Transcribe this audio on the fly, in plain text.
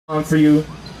Song for you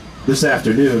this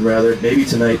afternoon, rather, maybe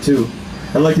tonight too.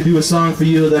 I'd like to do a song for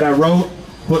you that I wrote,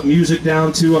 put music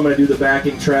down to. I'm going to do the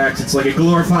backing tracks. It's like a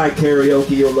glorified karaoke.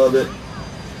 You'll love it.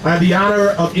 I have the honor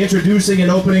of introducing and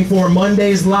opening for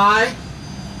Monday's Lie,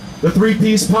 the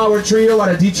three-piece power trio out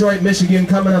of Detroit, Michigan,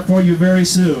 coming up for you very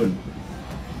soon.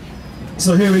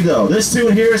 So here we go. This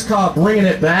tune here is called Bringing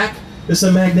It Back. It's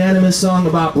a Magnanomus song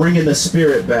about bringing the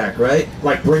spirit back, right?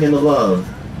 Like bringing the love.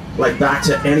 Like back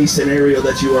to any scenario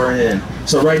that you are in.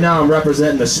 So right now I'm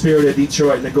representing the spirit of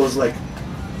Detroit, and it goes like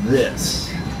this.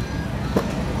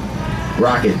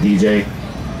 Rock it, DJ.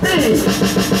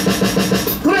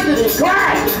 Clickety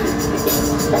clack!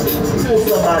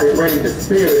 Somebody bring the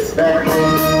spirit back.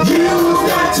 You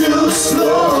got to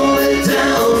slow it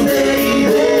down,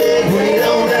 baby. Bring it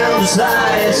on down to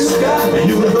size. The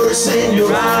universe in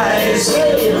your eyes.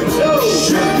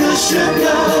 Sugar,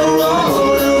 sugar,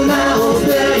 roll them out,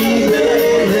 baby.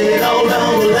 Lay it all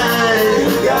down the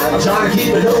line. I'm trying to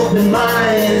keep an open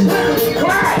mind.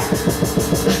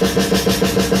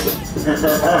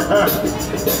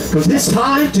 Cause it's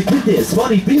time to get this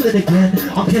funny feeling again.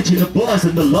 I'm catching the buzz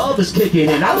and the love is kicking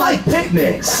in. I like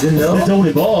picnics, you know, that don't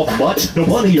involve much. No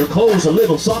money or clothes, a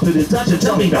little something to touch. And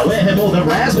tell me now, where have all the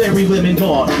raspberry women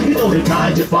gone? You know the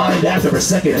kind you find after a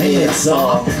second-hand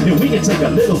song. And we can take a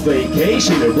little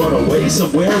vacation and run away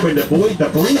somewhere and avoid the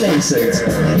Freemasons.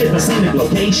 Hit the scenic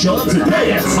locations and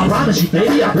dance. I promise you,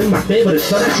 baby, I bring my favorite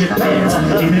furniture pants.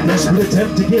 In a desperate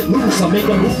attempt to get loose, I'll make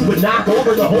a move and knock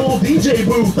over the whole DJ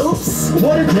booth. Oops,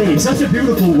 what a day, such a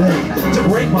beautiful way to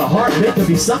break my heart, making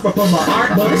me suffer from my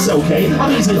art, but it's okay.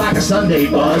 I'm easy like a Sunday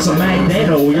buzz, a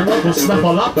Magnano, your local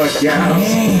snuffle up the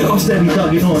gals. I'm steady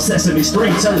thugging on Sesame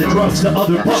Street, selling drugs to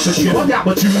other puppets. I got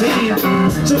what you need,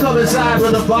 so come inside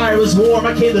where the fire is warm.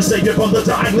 I came to save you from the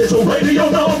dying little radio.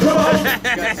 No, come on.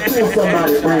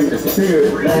 Somebody bring the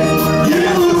spirit back.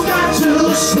 You got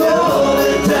to slow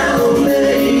it down,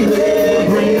 baby.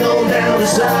 Bring it on down to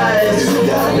size.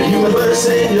 The universe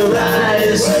in your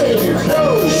eyes.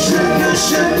 Sugar,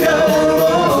 sugar,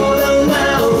 roll them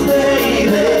out, baby.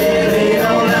 Lay it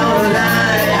all down the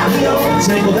line.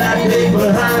 Tangle that pig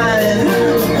behind.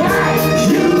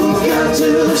 You got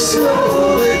to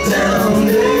slow it down,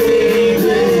 baby.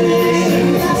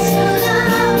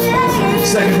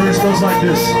 Second verse goes like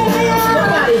this.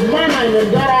 Somebody's mind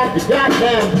and got out the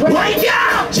goddamn track. Wake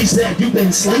up! She said, you've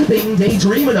been sleeping,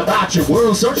 daydreaming about your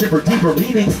world, searching for deeper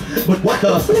meaning. But what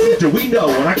the f do we know?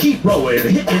 And I keep rowing,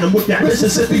 hitting them with that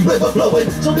Mississippi River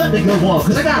flowing. So let me go on,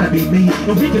 cause I gotta be me.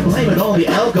 And we can blame it on the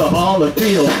alcohol and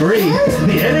feel free.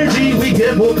 The energy we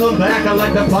give will come back. I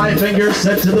like the 5 fingers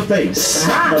set to the face.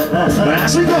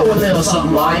 As we go a little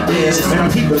something like this, and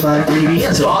I'm keeping my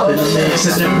ingredients all in the mix.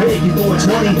 And then big you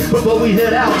 420 before we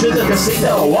head out to the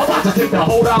casino. I'm about to take the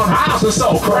whole down house, and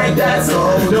so crank that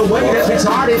song. The way that it's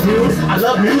started, dude. I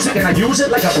love music and I use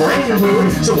it like a brain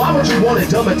food. So why would you want to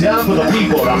dumb it down for the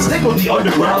people? I'll stick with the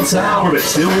underground sound where it's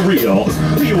still real.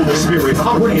 Feel the spirit,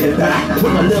 I'm bringing it back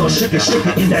with a little sugar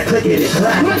in that clickety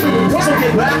clack. So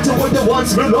get back to where the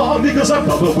once belonged, because I'm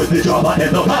covered with the drama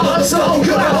and the power. So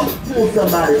come out.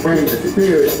 Somebody bring the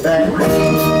spirit back.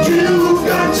 You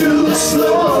got to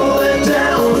slow it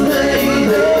down,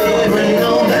 baby. Bring it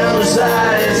on down to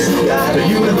size. The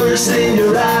universe in your